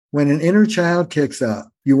when an inner child kicks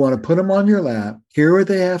up, you want to put them on your lap, hear what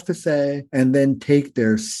they have to say, and then take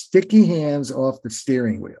their sticky hands off the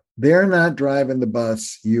steering wheel. They're not driving the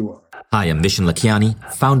bus, you are. Hi, I'm Vishen Lakhiani,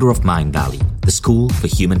 founder of Mindvalley, the School for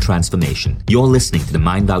Human Transformation. You're listening to the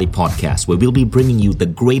Mindvalley podcast, where we'll be bringing you the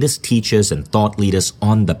greatest teachers and thought leaders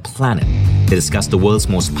on the planet to discuss the world's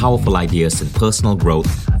most powerful ideas in personal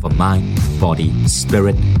growth for mind, body,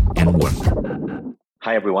 spirit, and work.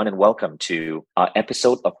 Hi, everyone, and welcome to our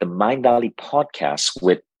episode of the Mindvalley podcast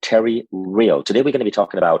with Terry Real. Today, we're going to be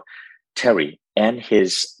talking about Terry and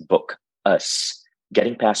his book, Us,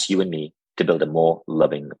 Getting Past You and Me to Build a More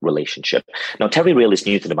Loving Relationship. Now, Terry Real is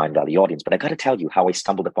new to the Mindvalley audience, but I got to tell you how I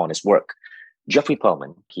stumbled upon his work. Jeffrey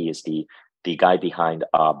Pearlman, he is the guy behind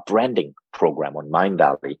our branding program on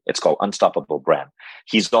Mindvalley. It's called Unstoppable Brand.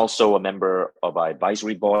 He's also a member of our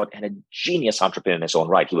advisory board and a genius entrepreneur in his own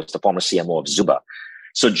right. He was the former CMO of Zuba.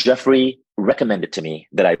 So Jeffrey recommended to me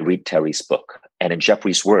that I read Terry's book. And in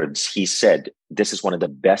Jeffrey's words, he said, this is one of the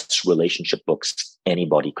best relationship books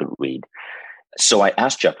anybody could read. So I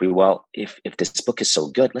asked Jeffrey, well, if this book is so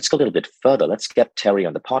good, let's go a little bit further. Let's get Terry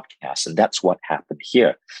on the podcast. And that's what happened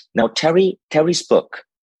here. Now, Terry's book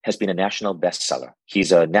has been a national bestseller.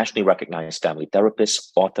 He's a nationally recognized family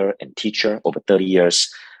therapist, author, and teacher over 30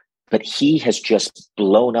 years. But he has just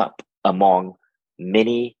blown up among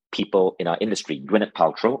many people in our industry. Gwyneth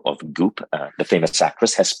Paltrow of Goop, the famous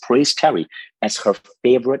actress, has praised Terry as her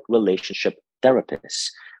favorite relationship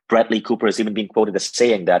therapist. Bradley Cooper has even been quoted as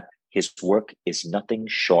saying that his work is nothing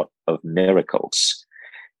short of miracles.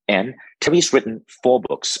 And Terry's written 4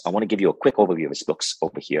 books. I want to give you a quick overview of his books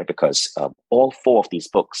over here because all 4 of these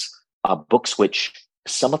books are books which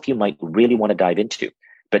some of you might really want to dive into.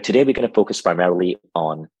 But today we're going to focus primarily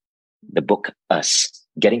on the book, Us,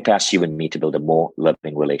 Getting Past You and Me to Build a More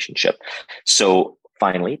Loving Relationship. So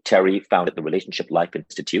finally, Terry founded the Relationship Life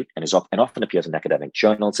Institute and often appears in academic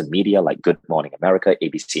journals and media like Good Morning America,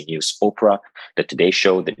 ABC News, Oprah, The Today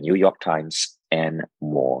Show, The New York Times, and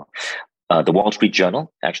more. The Wall Street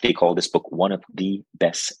Journal actually called this book one of the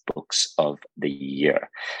best books of the year.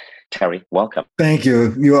 Terry, welcome. Thank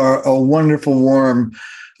you. You are a wonderful, warm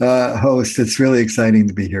host. It's really exciting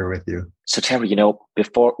to be here with you. So Terry,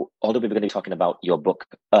 although we're going to be talking about your book,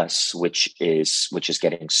 Us, which is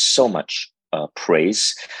getting so much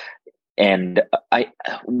praise. And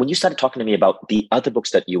when you started talking to me about the other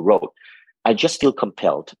books that you wrote, I just feel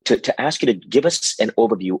compelled to ask you to give us an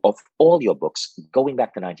overview of all your books going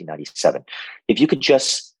back to 1997. If you could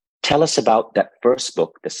just tell us about that first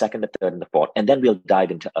book, the second, the third, and the fourth, and then we'll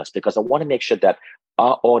dive into Us, because I want to make sure that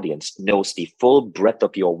our audience knows the full breadth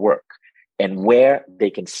of your work and where they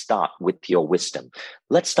can start with your wisdom.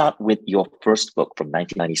 Let's start with your first book from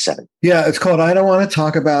 1997. Yeah, it's called I Don't Want to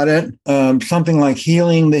Talk About It, something like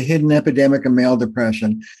Healing the Hidden Epidemic of Male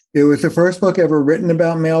Depression. It was the first book ever written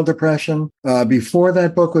about male depression. Before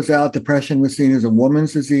that book was out, depression was seen as a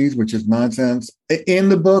woman's disease, which is nonsense. In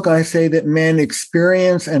the book, I say that men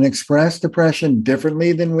experience and express depression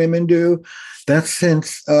differently than women do. That's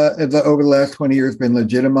since over the last 20 years been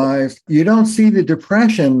legitimized. You don't see the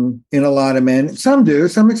depression in a lot of men. Some do.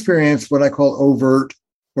 Some experience what I call overt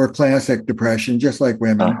or classic depression, just like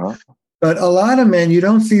women. Uh-huh. But a lot of men, you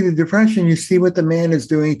don't see the depression. You see what the man is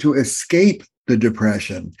doing to escape the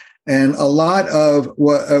depression. And a lot of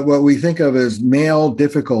what we think of as male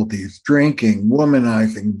difficulties, drinking,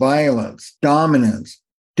 womanizing, violence, dominance,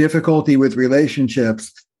 difficulty with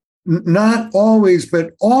relationships, not always,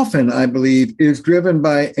 but often, I believe, is driven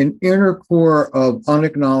by an inner core of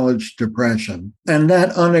unacknowledged depression. And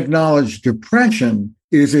that unacknowledged depression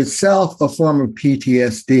is itself a form of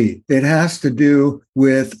PTSD. It has to do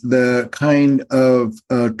with the kind of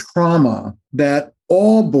trauma that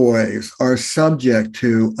all boys are subject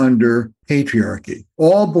to under patriarchy.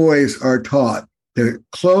 All boys are taught to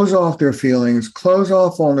close off their feelings, close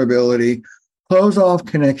off vulnerability, close off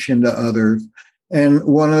connection to others. And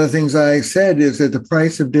one of the things I said is that the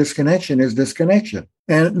price of disconnection is disconnection.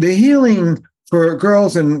 And the healing for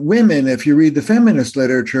girls and women, if you read the feminist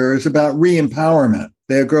literature, is about re-empowerment.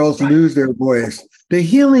 The girls lose their voice. The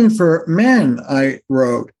healing for men, I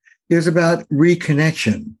wrote, is about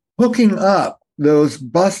reconnection, hooking up those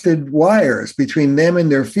busted wires between them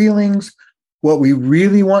and their feelings, what we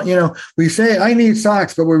really want. We say, I need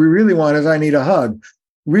socks, but what we really want is I need a hug.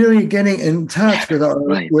 Really getting in touch with our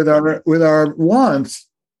with our wants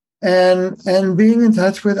and being in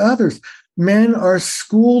touch with others. Men are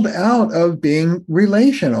schooled out of being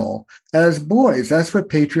relational as boys. That's what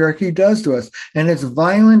patriarchy does to us. And it's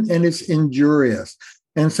violent and it's injurious.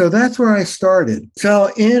 And so that's where I started.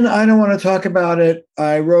 So in I Don't Want to Talk About It,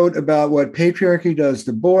 I wrote about what patriarchy does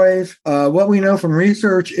to boys. What we know from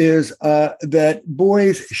research is that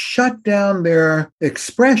boys shut down their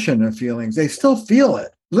expression of feelings. They still feel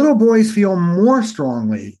it. Little boys feel more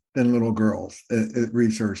strongly than little girls,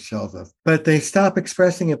 research tells us. But they stop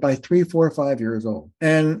expressing it by 3, 4, 5 years old.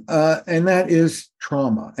 And that is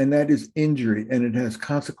trauma, and that is injury, and it has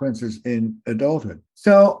consequences in adulthood.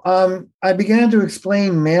 So I began to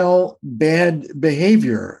explain male bad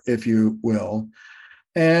behavior, if you will.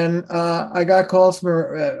 And I got calls from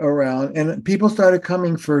around, and people started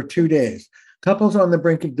coming for 2 days. Couples on the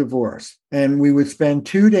brink of divorce. And we would spend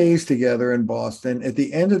 2 days together in Boston. At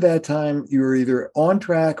the end of that time, you were either on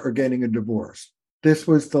track or getting a divorce. This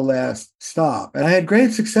was the last stop. And I had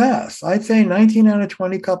great success. I'd say 19 out of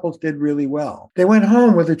 20 couples did really well. They went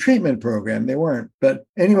home with a treatment program. They weren't. But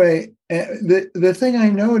anyway, the thing I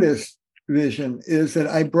noticed, Vision, is that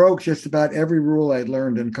I broke just about every rule I'd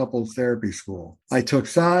learned in couples therapy school. I took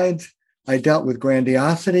sides. I dealt with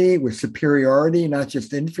grandiosity, with superiority, not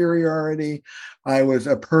just inferiority. I was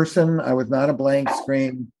a person. I was not a blank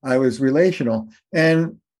screen. I was relational.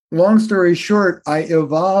 And long story short, I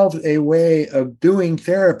evolved a way of doing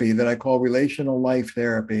therapy that I call relational life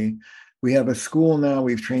therapy. We have a school now.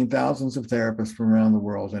 We've trained thousands of therapists from around the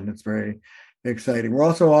world, and it's very exciting. We're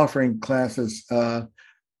also offering classes,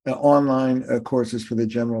 online courses for the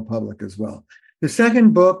general public as well. The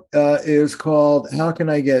second book is called How Can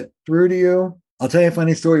I Get Through to You? I'll tell you a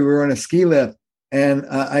funny story. We were on a ski lift, and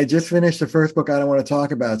I just finished the first book I don't want to talk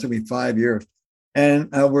about. It's going to be 5 years. And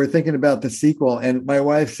we're thinking about the sequel. And my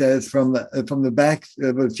wife says from the back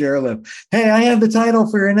of the chairlift, "Hey, I have the title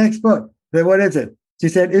for your next book." I said, "What is it?" She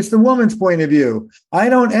said, "It's the woman's point of view." I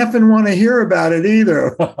don't effing want to hear about it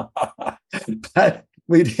either. But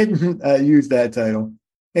we didn't use that title.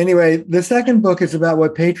 Anyway, the second book is about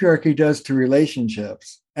what patriarchy does to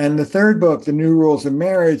relationships. And the third book, The New Rules of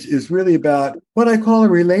Marriage, is really about what I call a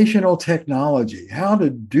relational technology, how to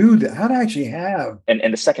do that, how to actually have.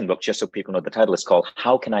 And the second book, just so people know, the title is called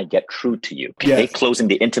How Can I Get Through to You? Okay, Yes. Closing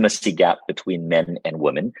the intimacy gap between men and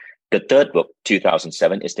women. The third book,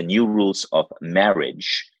 2007, is The New Rules of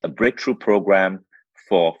Marriage, a breakthrough program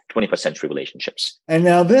for 21st century relationships. And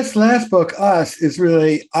now this last book, Us, is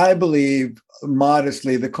really, I believe,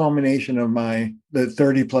 modestly, the culmination of the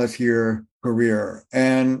 30 plus year career.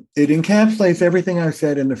 And it encapsulates everything I've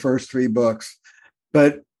said in the first 3 books,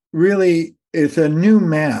 but really it's a new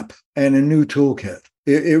map and a new toolkit.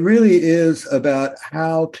 It really is about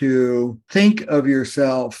how to think of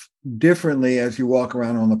yourself differently as you walk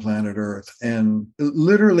around on the planet Earth, and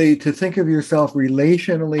literally to think of yourself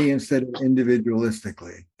relationally instead of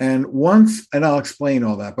individualistically. And I'll explain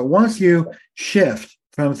all that, but once you shift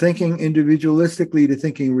from thinking individualistically to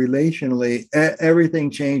thinking relationally, everything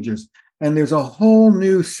changes. And there's a whole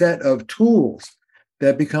new set of tools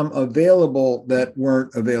that become available that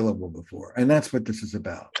weren't available before. And that's what this is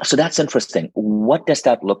about. So that's interesting. What does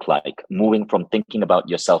that look like, moving from thinking about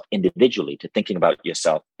yourself individually to thinking about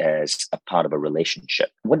yourself as a part of a relationship?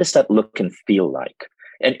 What does that look and feel like?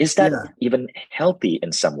 And is that even healthy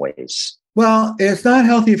in some ways? Well, it's not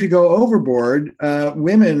healthy if you go overboard.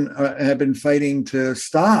 Women have been fighting to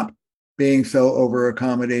stop being so over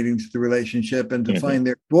accommodating to the relationship and to find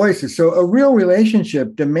their voices. So a real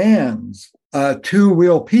relationship demands 2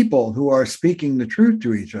 real people who are speaking the truth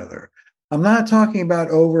to each other. I'm not talking about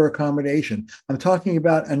over accommodation. I'm talking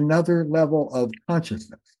about another level of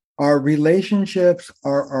consciousness. Our relationships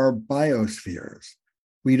are our biospheres.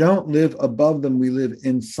 We don't live above them. We live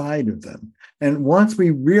inside of them. And once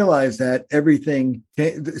we realize that, everything,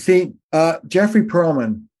 Jeffrey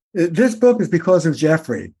Perlman, this book is because of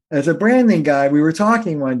Jeffrey. As a branding guy, we were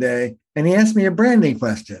talking one day and he asked me a branding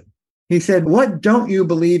question. He said, "What don't you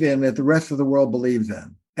believe in that the rest of the world believes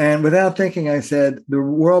in?" And without thinking, I said, "The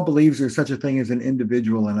world believes there's such a thing as an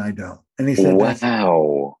individual and I don't." And he said,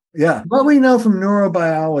 "Wow." Yeah. What we know from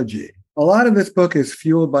neurobiology, a lot of this book is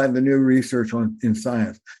fueled by the new research in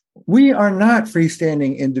science. We are not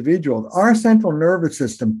freestanding individuals. Our central nervous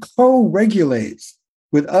system co-regulates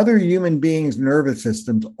with other human beings' nervous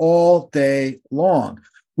systems all day long.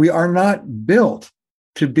 We are not built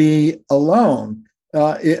to be alone.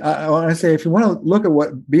 I want to say, if you want to look at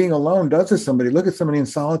what being alone does to somebody, look at somebody in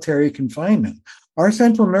solitary confinement. Our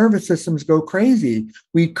central nervous systems go crazy.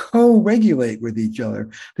 We co-regulate with each other.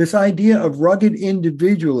 This idea of rugged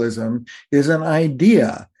individualism is an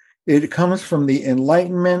idea. It comes from the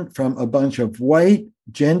Enlightenment, from a bunch of white,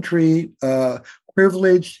 gentry,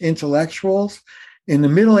 privileged intellectuals In the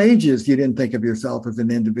Middle Ages, you didn't think of yourself as an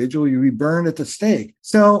individual. You'd be burned at the stake.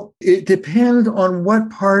 So it depends on what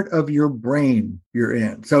part of your brain you're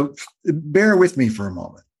in. So bear with me for a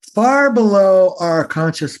moment. Far below our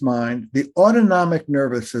conscious mind, the autonomic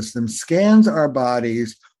nervous system scans our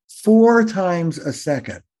bodies 4 times a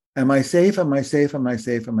second. Am I safe? Am I safe? Am I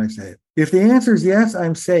safe? Am I safe? If the answer is yes,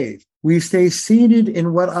 I'm safe, we stay seated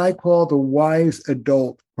in what I call the wise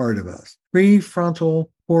adult part of us, prefrontal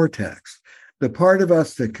cortex, the part of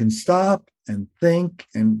us that can stop and think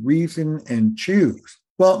and reason and choose.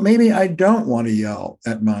 Well, maybe I don't want to yell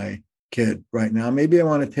at my kid right now. Maybe I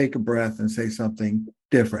want to take a breath and say something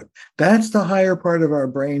different. That's the higher part of our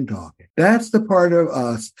brain talking. That's the part of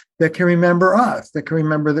us, that can remember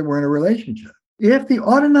that we're in a relationship. If the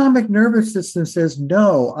autonomic nervous system says,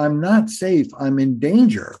 no, I'm not safe, I'm in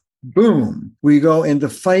danger, boom, we go into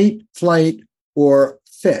fight, flight, or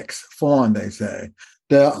fix, fawn, they say.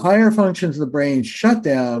 The higher functions of the brain shut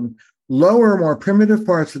down, lower, more primitive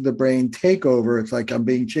parts of the brain take over. It's like I'm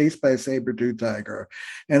being chased by a saber-toothed tiger.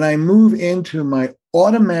 And I move into my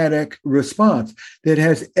automatic response that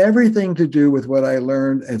has everything to do with what I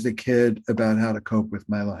learned as a kid about how to cope with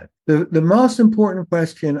my life. The most important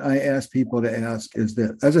question I ask people to ask is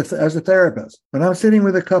this. As a therapist, when I'm sitting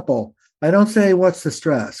with a couple, I don't say, what's the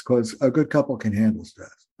stress? Because a good couple can handle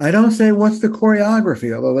stress. I don't say, what's the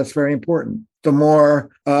choreography? Although that's very important. The more,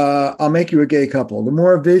 I'll make you a gay couple. The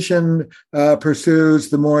more Vision pursues,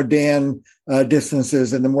 the more Dan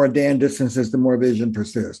distances, and the more Dan distances, the more Vision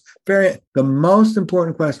pursues. The most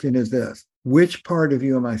important question is this. Which part of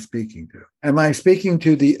you am I speaking to? Am I speaking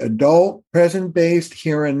to the adult, present-based,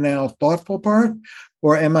 here and now, thoughtful part?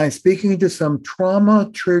 Or am I speaking to some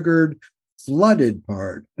trauma-triggered, flooded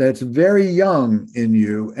part that's very young in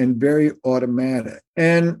you and very automatic?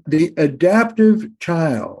 And the adaptive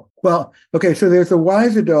child, well, okay, so there's the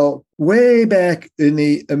wise adult. Way back in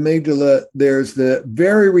the amygdala, there's the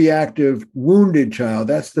very reactive wounded child.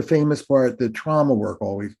 That's the famous part that trauma work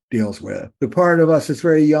always deals with. The part of us that's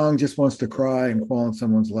very young just wants to cry and crawl in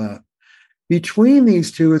someone's lap. Between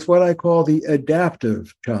these two is what I call the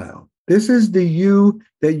adaptive child. This is the you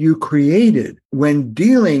that you created when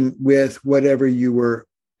dealing with whatever you were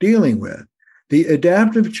dealing with. The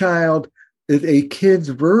adaptive child is a kid's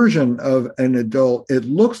version of an adult. It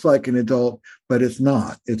looks like an adult, but it's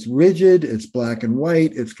not. It's rigid, it's black and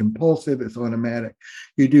white, it's compulsive, it's automatic.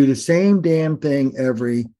 You do the same damn thing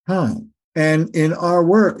every time. And in our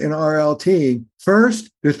work, in RLT,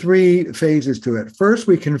 first, the 3 phases to it. First,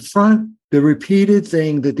 we confront the repeated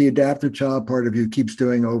thing that the adaptive child part of you keeps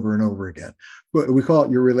doing over and over again. We call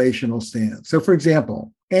it your relational stance. So, for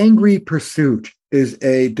example, angry pursuit is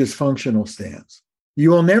a dysfunctional stance. You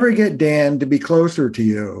will never get Dan to be closer to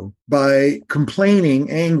you by complaining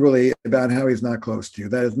angrily about how he's not close to you.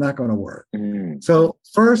 That is not going to work. So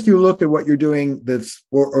first you look at what you're doing that's,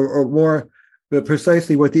 or more but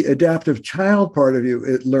precisely what the adaptive child part of you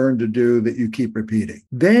it learned to do that you keep repeating.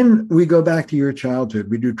 Then we go back to your childhood.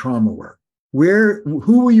 We do trauma work.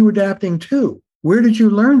 Who were you adapting to? Where did you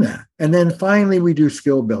learn that? And then finally, we do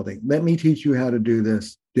skill building. Let me teach you how to do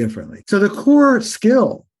this differently. So the core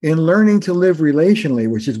skill in learning to live relationally,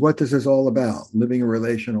 which is what this is all about, living a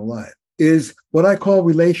relational life, is what I call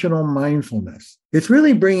relational mindfulness. It's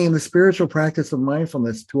really bringing the spiritual practice of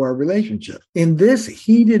mindfulness to our relationship. In this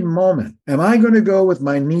heated moment, am I going to go with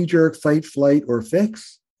my knee-jerk fight, flight, or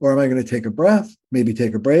fix? Or am I going to take a breath, maybe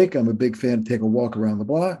take a break? I'm a big fan, take a walk around the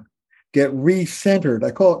block. Get recentered. I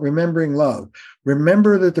call it remembering love.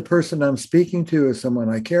 Remember that the person I'm speaking to is someone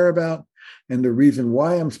I care about. And the reason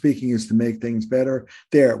why I'm speaking is to make things better.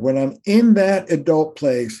 There, when I'm in that adult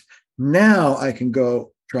place, now I can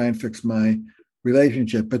go try and fix my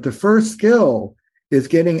relationship. But the first skill is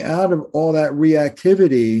getting out of all that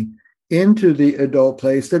reactivity into the adult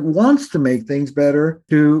place that wants to make things better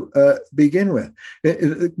to begin with.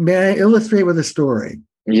 May I illustrate with a story?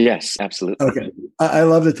 Yes, absolutely. Okay. I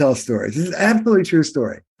love to tell stories. This is an absolutely true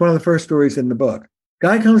story. One of the first stories in the book.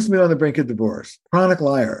 Guy comes to me on the brink of divorce. Chronic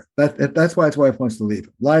liar. That's why his wife wants to leave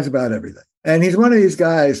him. Lies about everything. And he's one of these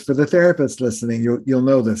guys, for the therapists listening, you'll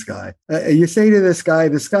know this guy. You say to this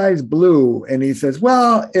guy's blue, and he says,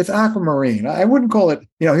 well, it's aquamarine. I wouldn't call it,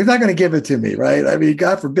 he's not going to give it to me, right? I mean,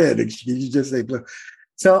 God forbid, you just say blue.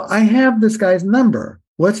 So I have this guy's number.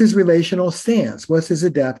 What's his relational stance? What's his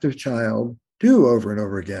adaptive child do over and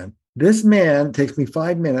over again? This man, takes me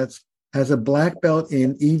 5 minutes, has a black belt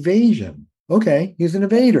in evasion. Okay, he's an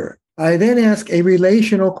evader. I then ask a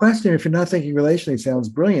relational question. If you're not thinking relationally, it sounds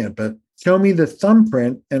brilliant, but show me the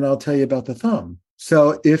thumbprint and I'll tell you about the thumb.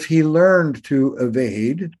 So if he learned to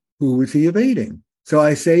evade, who was he evading? So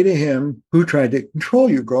I say to him, who tried to control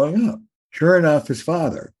you growing up? Sure enough, his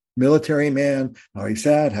father, military man, how he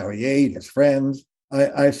sat, how he ate, his friends.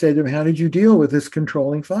 I said to him, how did you deal with this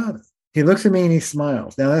controlling father? He looks at me and he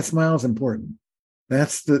smiles. Now that smile is important.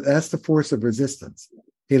 That's the force of resistance.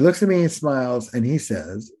 He looks at me and smiles and he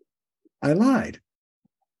says, I lied.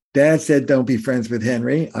 Dad said, don't be friends with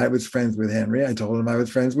Henry. I was friends with Henry. I told him I was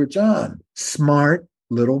friends with John. Smart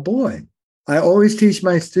little boy. I always teach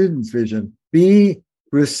my students, Vision, be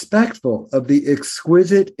respectful of the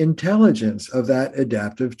exquisite intelligence of that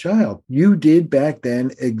adaptive child. You did back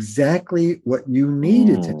then exactly what you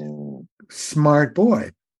needed to do. Smart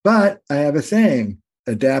boy. But I have a saying,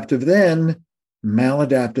 adaptive then,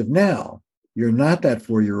 maladaptive now. You're not that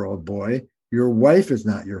 4-year-old boy. Your wife is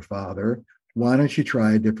not your father. Why don't you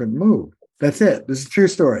try a different move? That's it. This is a true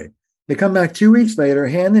story. They come back 2 weeks later,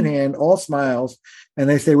 hand in hand, all smiles, and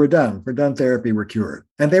they say, we're done. We're done therapy. We're cured.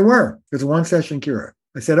 And they were. It was a 1-session cure.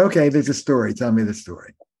 I said, okay, there's a story. Tell me the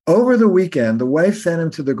story. Over the weekend, the wife sent him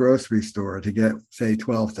to the grocery store to get, say,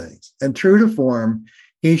 12 things. And true to form,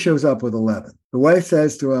 he shows up with 11. The wife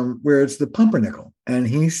says to him, where's the pumpernickel? And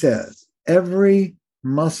he says, every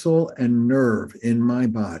muscle and nerve in my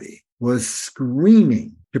body was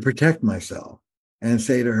screaming to protect myself and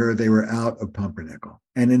say to her they were out of pumpernickel.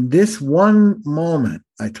 And in this one moment,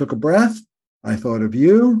 I took a breath. I thought of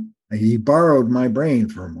you. He borrowed my brain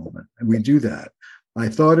for a moment. And we do that. I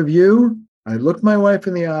thought of you. I looked my wife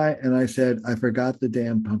in the eye and I said, I forgot the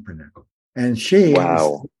damn pumpernickel. And she,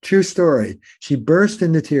 wow, true story, she burst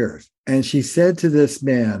into tears. And she said to this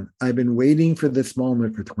man, I've been waiting for this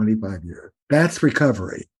moment for 25 years. That's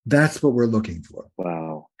recovery. That's what we're looking for.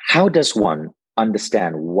 Wow. How does one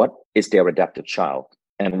understand what is their adaptive child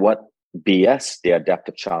and what BS their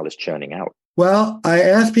adaptive child is churning out? Well, I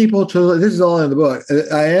ask people to, this is all in the book,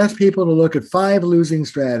 I ask people to look at 5 losing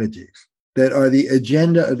strategies that are the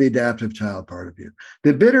agenda of the adaptive child part of you.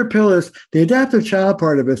 The bitter pill is the adaptive child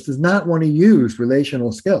part of us does not want to use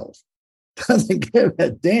relational skills. Doesn't give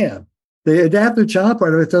a damn. The adaptive child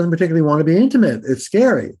part of it doesn't particularly want to be intimate. It's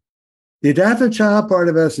scary. The adaptive child part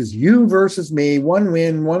of us is you versus me. One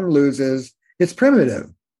wins, one loses. It's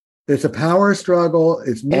primitive. It's a power struggle.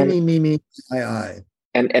 It's me, I.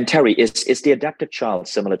 And Terry, is the adaptive child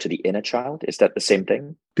similar to the inner child? Is that the same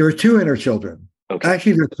thing? There are 2 inner children. Okay.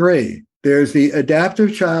 Actually, there are 3. There's the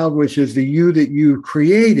adaptive child, which is the you that you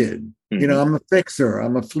created. Mm-hmm. You know, I'm a fixer,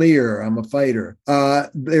 I'm a fleer, I'm a fighter.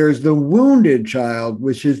 There's the wounded child,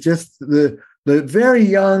 which is just the very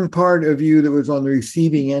young part of you that was on the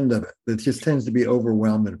receiving end of it, that just tends to be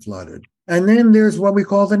overwhelmed and flooded. And then there's what we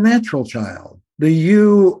call the natural child, the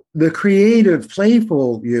you, the creative,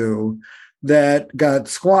 playful you that got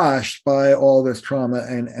squashed by all this trauma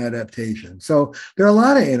and adaptation. So there are a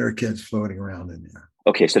lot of inner kids floating around in there.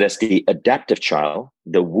 Okay, so that's the adaptive child,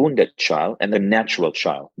 the wounded child, and the natural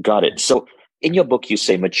child. Got it. So in your book, you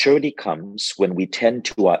say maturity comes when we tend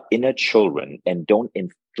to our inner children and don't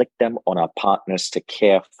inflict them on our partners to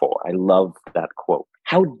care for. I love that quote.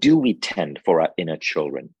 How do we tend for our inner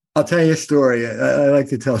children? I'll tell you a story. I like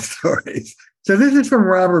to tell stories. So this is from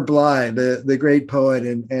Robert Bly, the great poet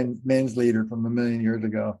and men's leader from a million years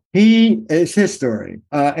ago. It's his story.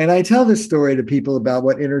 And I tell this story to people about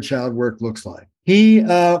what inner child work looks like. He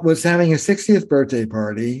was having his 60th birthday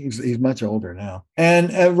party. He's much older now.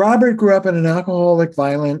 And Robert grew up in an alcoholic,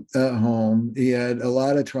 violent home. He had a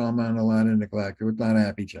lot of trauma and a lot of neglect. It was not a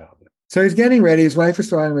happy childhood. So he's getting ready. His wife is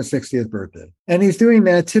throwing him his 60th birthday. And he's doing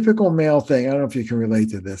that typical male thing. I don't know if you can relate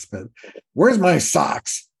to this, but where's my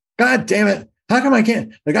socks? God damn it. How come I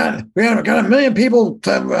can't? We got a million people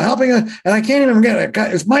helping us, and I can't even get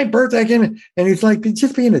it. It's my birthday again. And he's like,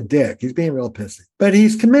 just being a dick. He's being real pissy. But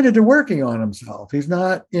he's committed to working on himself. He's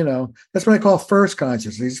not, that's what I call first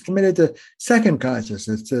consciousness. He's committed to second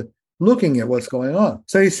consciousness, to looking at what's going on.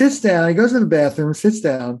 So he sits down, he goes to the bathroom, sits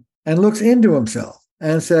down, and looks into himself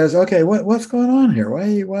and says, okay, what's going on here? Why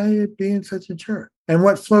are you being such a jerk? And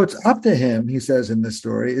what floats up to him, he says in this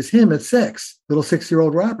story, is him at 6, little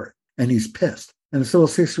 6-year-old Robert. And he's pissed. And this little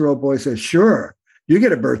 6-year-old boy says, sure, you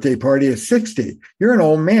get a birthday party at 60. You're an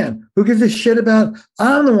old man. Who gives a shit about?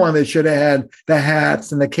 I'm the one that should have had the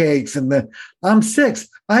hats and the cakes I'm 6.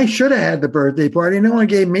 I should have had the birthday party. No one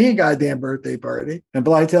gave me a goddamn birthday party. And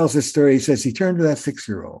Bly tells this story. He says, he turned to that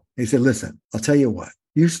 6-year-old. He said, listen, I'll tell you what,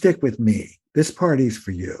 you stick with me. This party's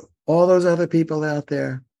for you. All those other people out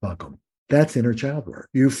there, fuck them. That's inner child work.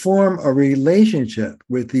 You form a relationship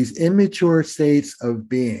with these immature states of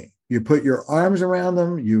being. You put your arms around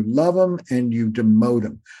them, you love them, and you demote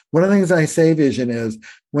them. One of the things I say, Vision, is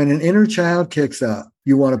when an inner child kicks up,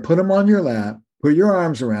 you want to put them on your lap, put your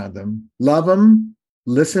arms around them, love them,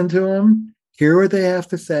 listen to them, hear what they have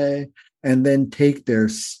to say, and then take their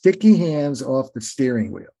sticky hands off the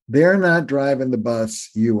steering wheel. They're not driving the bus,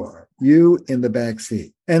 you are. You in the back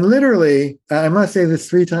seat. And literally, I must say this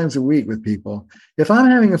 3 times a week with people. If I'm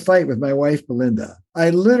having a fight with my wife, Belinda, I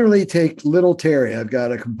literally take little Terry. I've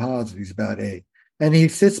got a composite. He's about 8. And he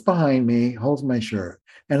sits behind me, holds my shirt,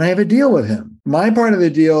 and I have a deal with him. My part of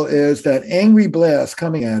the deal is that angry blast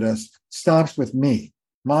coming at us stops with me,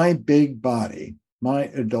 my big body, my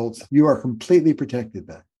adults. You are completely protected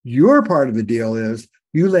then. Your part of the deal is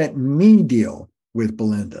you let me deal with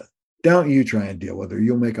Belinda. Don't you try and deal with her.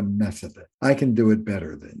 You'll make a mess of it. I can do it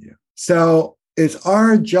better than you. So it's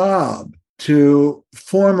our job to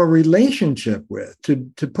form a relationship with,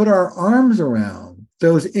 to put our arms around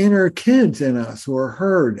those inner kids in us who are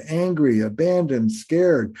hurt, angry, abandoned,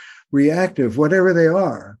 scared, reactive, whatever they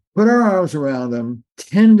are. Put our arms around them,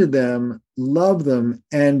 tend to them, love them,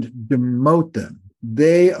 and demote them.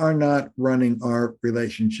 They are not running our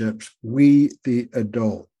relationships. We, the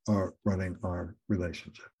adult, are running our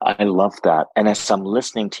relationship. I love that. And as I'm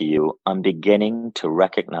listening to you, I'm beginning to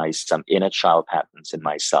recognize some inner child patterns in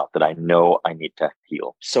myself that I know I need to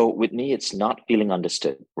heal. So with me, it's not feeling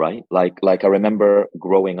understood, right? Like I remember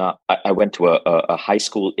growing up, I went to a high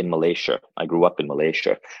school in Malaysia. I grew up in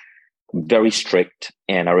Malaysia. Very strict.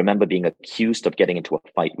 And I remember being accused of getting into a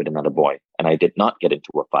fight with another boy. And I did not get into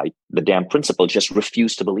a fight. The damn principal just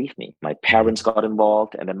refused to believe me. My parents got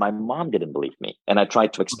involved, and then my mom didn't believe me. And I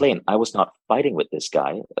tried to explain I was not fighting with this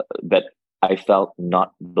guy, but I felt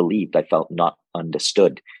not believed. I felt not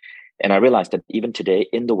understood. And I realized that even today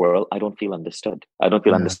in the world, I don't feel understood. I don't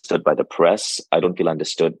feel understood by the press. I don't feel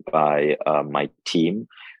understood by my team.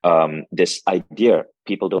 This idea,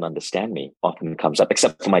 people don't understand me, often comes up,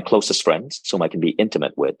 except for my closest friends, whom I can be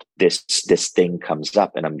intimate with. This thing comes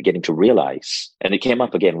up, and I'm beginning to realize, and it came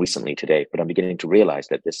up again recently today, but I'm beginning to realize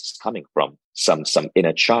that this is coming from some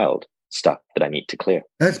inner child stuff that I need to clear.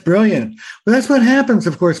 That's brilliant. Well, that's what happens,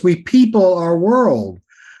 of course. We people our world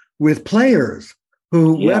with players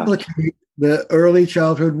who replicate the early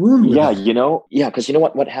childhood wound. Because you know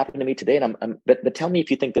what happened to me today, and but tell me if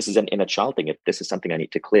you think this is an inner child thing, if this is something I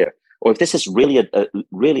need to clear, or if this is really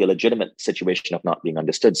a legitimate situation of not being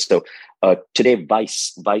understood. So today,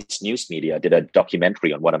 Vice News Media did a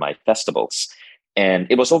documentary on one of my festivals, and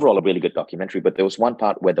it was overall a really good documentary. But there was one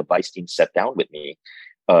part where the Vice team sat down with me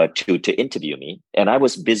to interview me, and I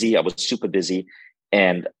was busy. I was super busy,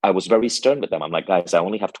 and I was very stern with them. I'm like, guys, I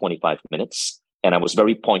only have 25 minutes. And I was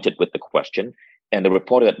very pointed with the question. And the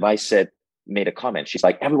reporter at Vice made a comment. She's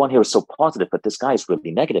like, everyone here is so positive, but this guy is really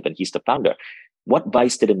negative, and he's the founder. What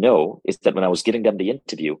Vice didn't know is that when I was giving them the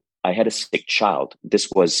interview, I had a sick child. This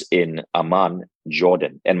was in Amman,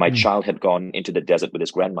 Jordan. And my child had gone into the desert with his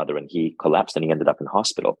grandmother, and he collapsed and he ended up in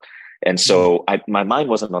hospital. And so my mind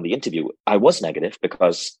wasn't on the interview. I was negative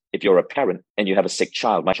because if you're a parent and you have a sick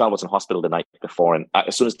child, my child was in hospital the night before. And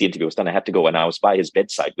as soon as the interview was done, I had to go, and I was by his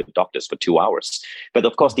bedside with doctors for 2 hours. But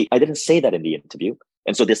of course, I didn't say that in the interview.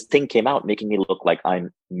 And so this thing came out making me look like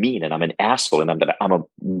I'm mean and I'm an asshole and I'm a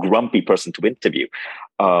grumpy person to interview.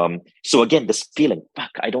 So again, this feeling, fuck,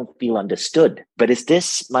 I don't feel understood. But is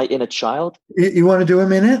this my inner child? You want to do a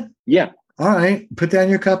minute? Yeah. All right. Put down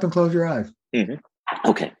your cup and close your eyes. Mm-hmm.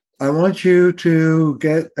 Okay. I want you to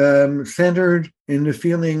get centered in the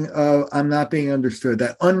feeling of I'm not being understood,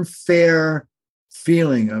 that unfair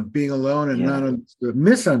feeling of being alone and not understood,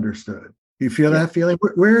 misunderstood. You feel that feeling?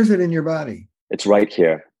 Where is it in your body? It's right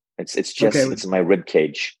here. It's just, it's in my rib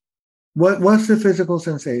cage. What's the physical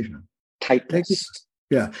sensation? Tightness.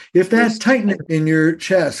 Yeah. If that tightness in your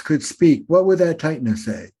chest could speak, what would that tightness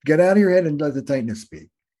say? Get out of your head and let the tightness speak.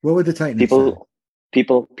 What would the tightness say?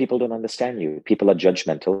 People don't understand you. People are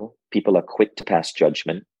judgmental. People are quick to pass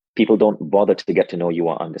judgment. People don't bother to get to know you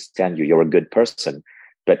or understand you. You're a good person,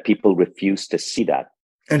 but people refuse to see that.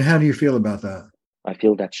 And how do you feel about that? I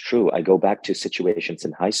feel that's true. I go back to situations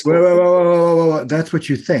in high school. Whoa. That's what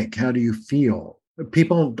you think. How do you feel?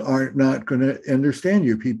 People are not going to understand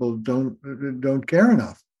you. People don't care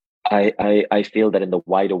enough. I feel that in the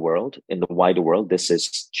wider world, this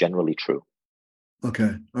is generally true.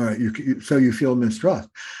 Okay. All right. So you feel mistrust.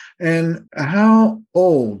 And how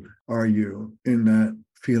old are you in that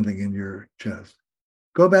feeling in your chest?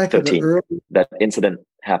 Go back 13. to the early... That incident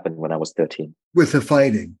happened when I was 13. With the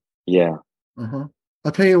fighting? Yeah. Uh-huh.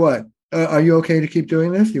 I'll tell you what. Are you okay to keep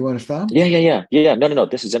doing this? You want to stop? Yeah. No.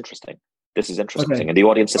 This is interesting. Okay. And the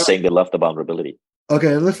audience is saying they love the vulnerability.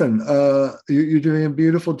 Okay. Listen, you're doing a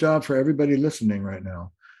beautiful job for everybody listening right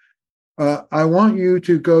now. I want you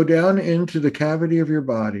to go down into the cavity of your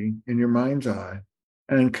body in your mind's eye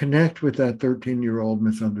and connect with that 13-year-old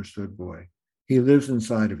misunderstood boy. He lives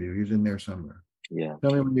inside of you. He's in there somewhere. Yeah.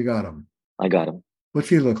 Tell me when you got him. I got him. What's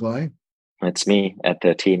he look like? It's me at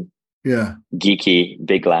 13. Yeah. Geeky,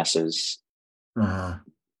 big glasses, Uh-huh.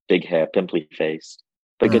 big hair, pimply faced,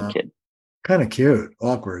 but good kid. Kind of cute,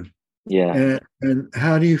 awkward. Yeah. And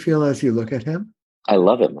how do you feel as you look at him? I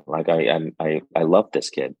love him. Like I love this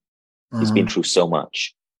kid. He's been through so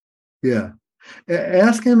much. Yeah.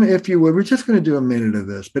 Ask him if you would. We're just going to do a minute of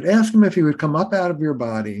this, but ask him if he would come up out of your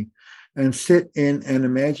body and sit in an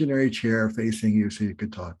imaginary chair facing you so you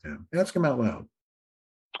could talk to him. Ask him out loud.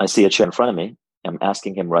 I see a chair in front of me. I'm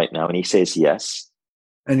asking him right now, and he says yes.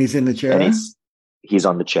 And he's in the chair? And he's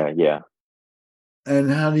on the chair, yeah.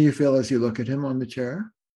 And how do you feel as you look at him on the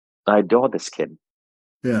chair? I adore this kid.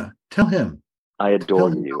 Yeah. Tell him. I adore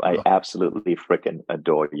you. I absolutely freaking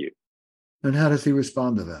adore you. And how does he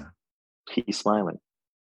respond to that? He's smiling.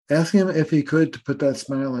 Ask him if he could to put that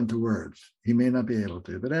smile into words. He may not be able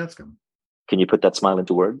to, but ask him. Can you put that smile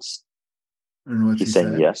into words? And what's He's he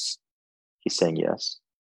saying say? yes. He's saying yes.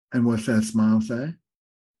 And what's that smile say?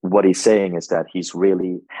 What he's saying is that he's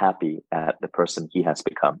really happy at the person he has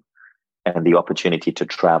become and the opportunity to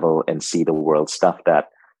travel and see the world, stuff that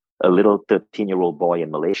a little 13-year-old boy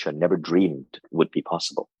in Malaysia never dreamed would be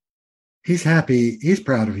possible. He's happy. He's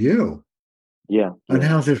proud of you. Yeah. And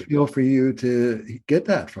how does it feel for you to get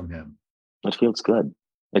that from him? It feels good.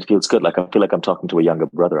 It feels good. Like I feel like I'm talking to a younger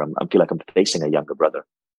brother. I feel like I'm facing a younger brother.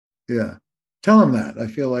 Yeah. Tell him that. I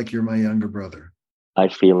feel like you're my younger brother. I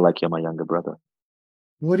feel like you're my younger brother.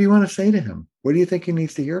 What do you want to say to him? What do you think he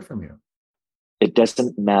needs to hear from you? It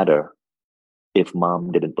doesn't matter if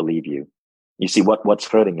mom didn't believe you. You see, what's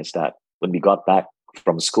hurting is that when we got back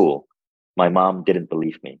from school, my mom didn't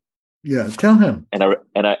believe me. Yeah, tell him. And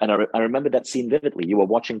I remember that scene vividly. You were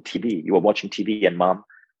watching TV, and mom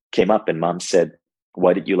came up and mom said,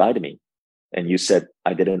 "Why did you lie to me?" And you said,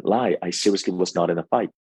 "I didn't lie. I seriously was not in a fight."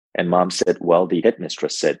 And mom said, "Well, the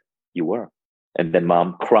headmistress said you were." And then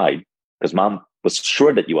mom cried because mom was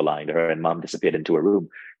sure that you were lying to her, and mom disappeared into a room.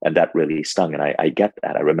 And that really stung. And I get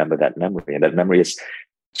that. I remember that memory. And that memory it's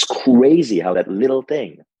crazy how that little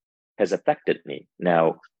thing has affected me.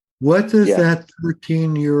 Now, what does that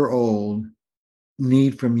 13-year-old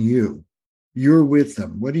need from you? You're with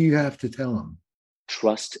them. What do you have to tell them?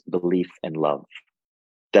 Trust, belief, and love.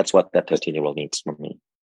 That's what that 13-year-old needs from me.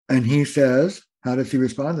 And he says, how does he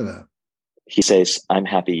respond to that? He says, "I'm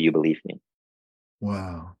happy you believe me."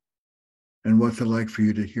 Wow. And what's it like for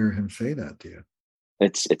you to hear him say that to you?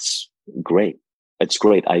 It's great. It's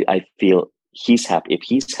great. I feel he's happy. If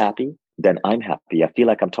he's happy, then I'm happy. I feel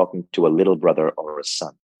like I'm talking to a little brother or a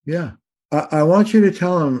son. Yeah. I want you to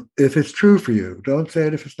tell him if it's true for you. Don't say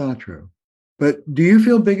it if it's not true. But do you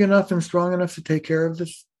feel big enough and strong enough to take care of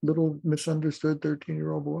this little misunderstood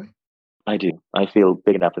 13-year-old boy? I do. I feel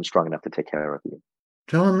big enough and strong enough to take care of you.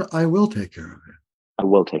 Tell him I will take care of you. I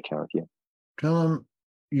will take care of you. Tell him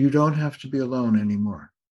you don't have to be alone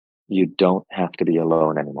anymore. You don't have to be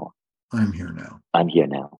alone anymore. I'm here now. I'm here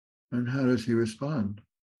now. And how does he respond?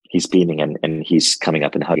 He's beaming and he's coming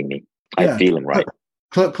up and hugging me. Yeah. I feel him right.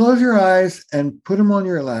 Close your eyes and put him on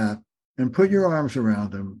your lap and put your arms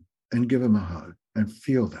around him and give him a hug and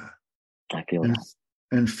feel that. I feel that.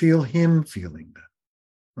 And feel him feeling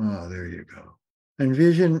that. Oh, there you go.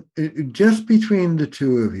 Envision just between the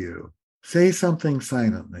two of you. Say something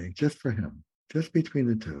silently, just for him, just between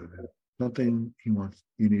the two of you. Something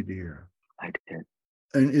you need to hear. I did.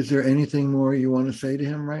 And is there anything more you want to say to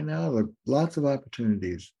him right now? There are lots of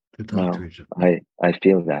opportunities to talk to each other. I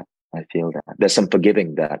feel that. I feel that. There's some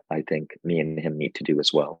forgiving that I think me and him need to do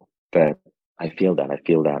as well. But I feel that. I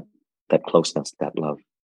feel that closeness, that love.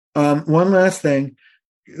 One last thing.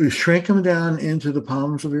 Shrink him down into the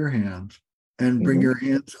palms of your hands and bring your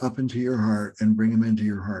hands up into your heart and bring him into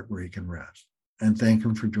your heart where he can rest. And thank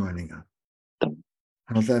him for joining us.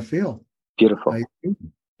 How's that feel? Beautiful.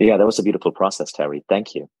 Yeah, that was a beautiful process, Terry.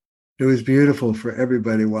 Thank you. It was beautiful for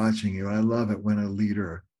everybody watching you. I love it when a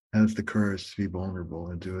leader has the courage to be vulnerable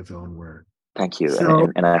and do his own work. Thank you.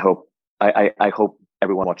 So, and I hope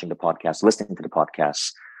everyone watching the podcast, listening to the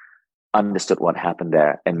podcast, understood what happened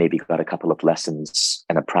there and maybe got a couple of lessons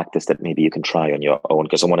and a practice that maybe you can try on your own,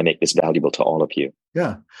 because I want to make this valuable to all of you.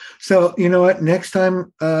 Yeah. So, you know what? Next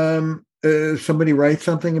time somebody writes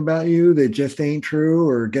something about you that just ain't true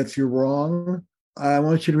or gets you wrong, I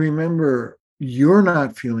want you to remember you're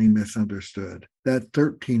not feeling misunderstood. That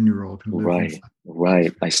 13-year-old who lives inside.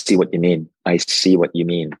 Right. I see what you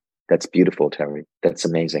mean. That's beautiful, Terry. That's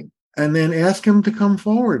amazing. And then ask him to come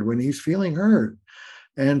forward when he's feeling hurt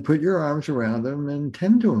and put your arms around him and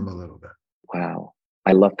tend to him a little bit. Wow.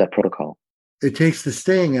 I love that protocol. It takes the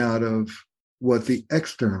sting out of what the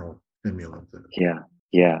external stimulus is.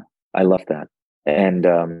 Yeah. I love that.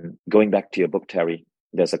 And going back to your book, Terry,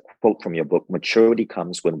 there's a quote from your book: maturity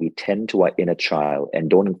comes when we tend to our inner child and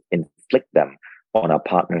don't inflict them on our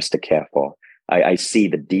partners to care for. I see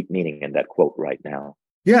the deep meaning in that quote right now.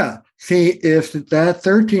 Yeah. See, if that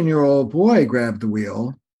 13-year-old boy grabbed the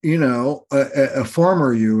wheel, a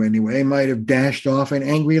former you anyway might have dashed off an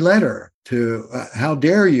angry letter to how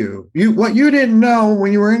dare you? What you didn't know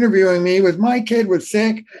when you were interviewing me was my kid was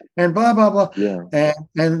sick and blah, blah, blah. Yeah.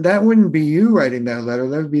 And that wouldn't be you writing that letter.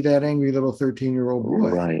 That would be that angry little 13-year-old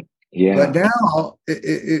boy. Right. Yeah. But now,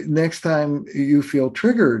 next time you feel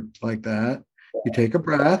triggered like that, you take a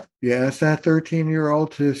breath, you ask that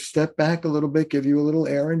 13-year-old to step back a little bit, give you a little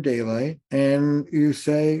air and daylight, and you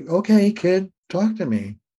say, okay, kid, talk to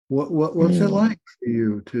me. What's it like for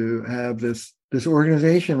you to have this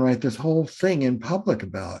organization write this whole thing in public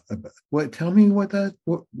about what? Tell me what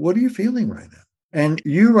are you feeling right now? And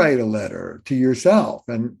you write a letter to yourself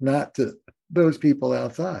and not to those people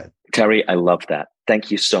outside. Terry, I love that.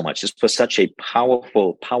 Thank you so much. This was such a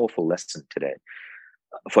powerful, powerful lesson today.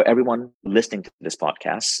 For everyone listening to this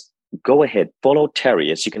podcast, go ahead, follow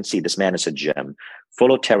Terry. As you can see, this man is a gem.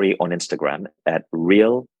 Follow Terry on Instagram at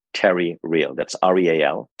Real Terry Real. That's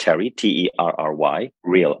REAL, Terry, TERRY,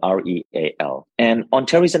 Real, REAL. And on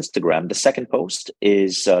Terry's Instagram, the second post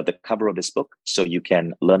is the cover of this book, so you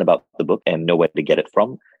can learn about the book and know where to get it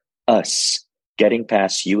from. Us, Getting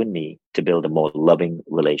Past You and Me to Build a More Loving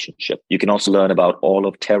Relationship. You can also learn about all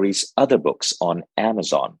of Terry's other books on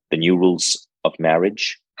Amazon: The New Rules of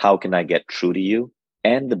Marriage, How Can I Get True to You,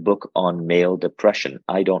 and the book on male depression,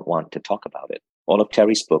 I Don't Want to Talk About It. All of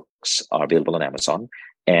Terry's books are available on Amazon.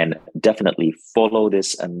 And definitely follow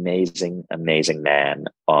this amazing, amazing man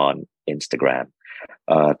on Instagram.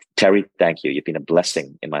 Terry, thank you. You've been a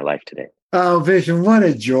blessing in my life today. Oh, Vision, what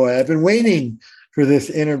a joy. I've been waiting for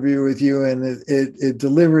this interview with you, and it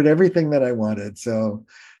delivered everything that I wanted. So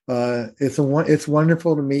it's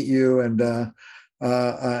wonderful to meet you, and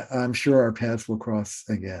I'm sure our paths will cross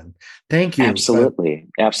again. Thank you. Absolutely.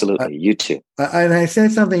 Absolutely. You too. And I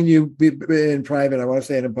said something to you in private. I want to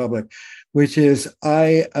say it in public, which is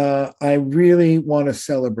I really want to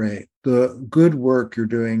celebrate the good work you're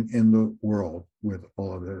doing in the world with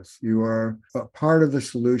all of this. You are a part of the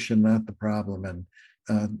solution, not the problem. And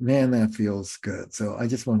man, that feels good. So I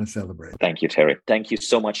just want to celebrate. Thank you, Terry. Thank you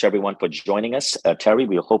so much, everyone, for joining us. Terry,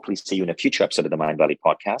 we'll hopefully see you in a future episode of the Mindvalley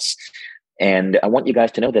podcast. And I want you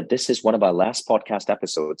guys to know that this is one of our last podcast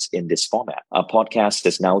episodes in this format. Our podcast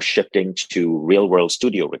is now shifting to real world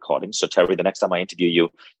studio recordings. So Terry, the next time I interview you,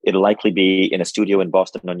 it'll likely be in a studio in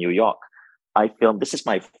Boston or New York. This is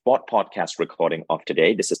my fourth podcast recording of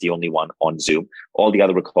today. This is the only one on Zoom. All the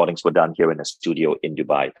other recordings were done here in a studio in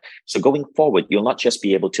Dubai. So going forward, you'll not just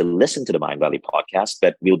be able to listen to the Mindvalley podcast,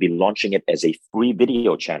 but we'll be launching it as a free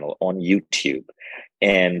video channel on YouTube.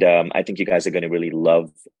 And I think you guys are going to really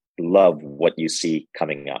love what you see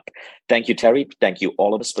coming up. Thank you, Terry. Thank you,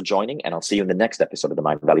 all of us, for joining, and I'll see you in the next episode of the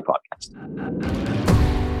Mindvalley podcast.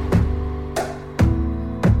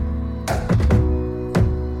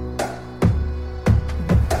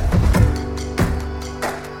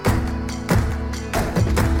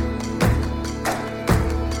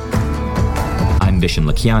 I'm Vishen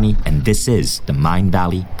Lakhiani, and this is the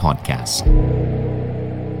Mindvalley podcast.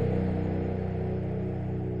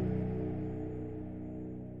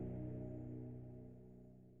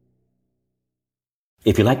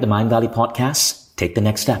 If you like the Mindvalley podcast, take the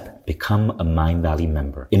next step. Become a Mindvalley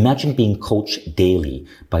member. Imagine being coached daily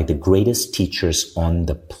by the greatest teachers on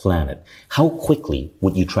the planet. How quickly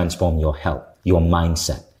would you transform your health, your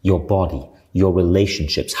mindset, your body, your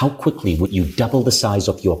relationships? How quickly would you double the size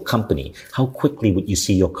of your company? How quickly would you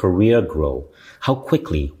see your career grow? How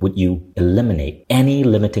quickly would you eliminate any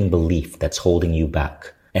limiting belief that's holding you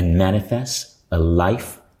back and manifest a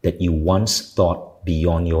life that you once thought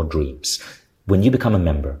beyond your dreams? When you become a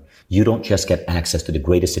member, you don't just get access to the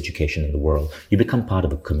greatest education in the world. You become part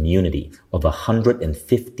of a community of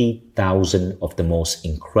 150,000 of the most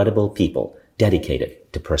incredible people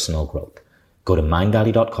dedicated to personal growth. Go to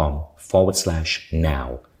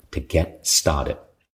mindvalley.com/now to get started.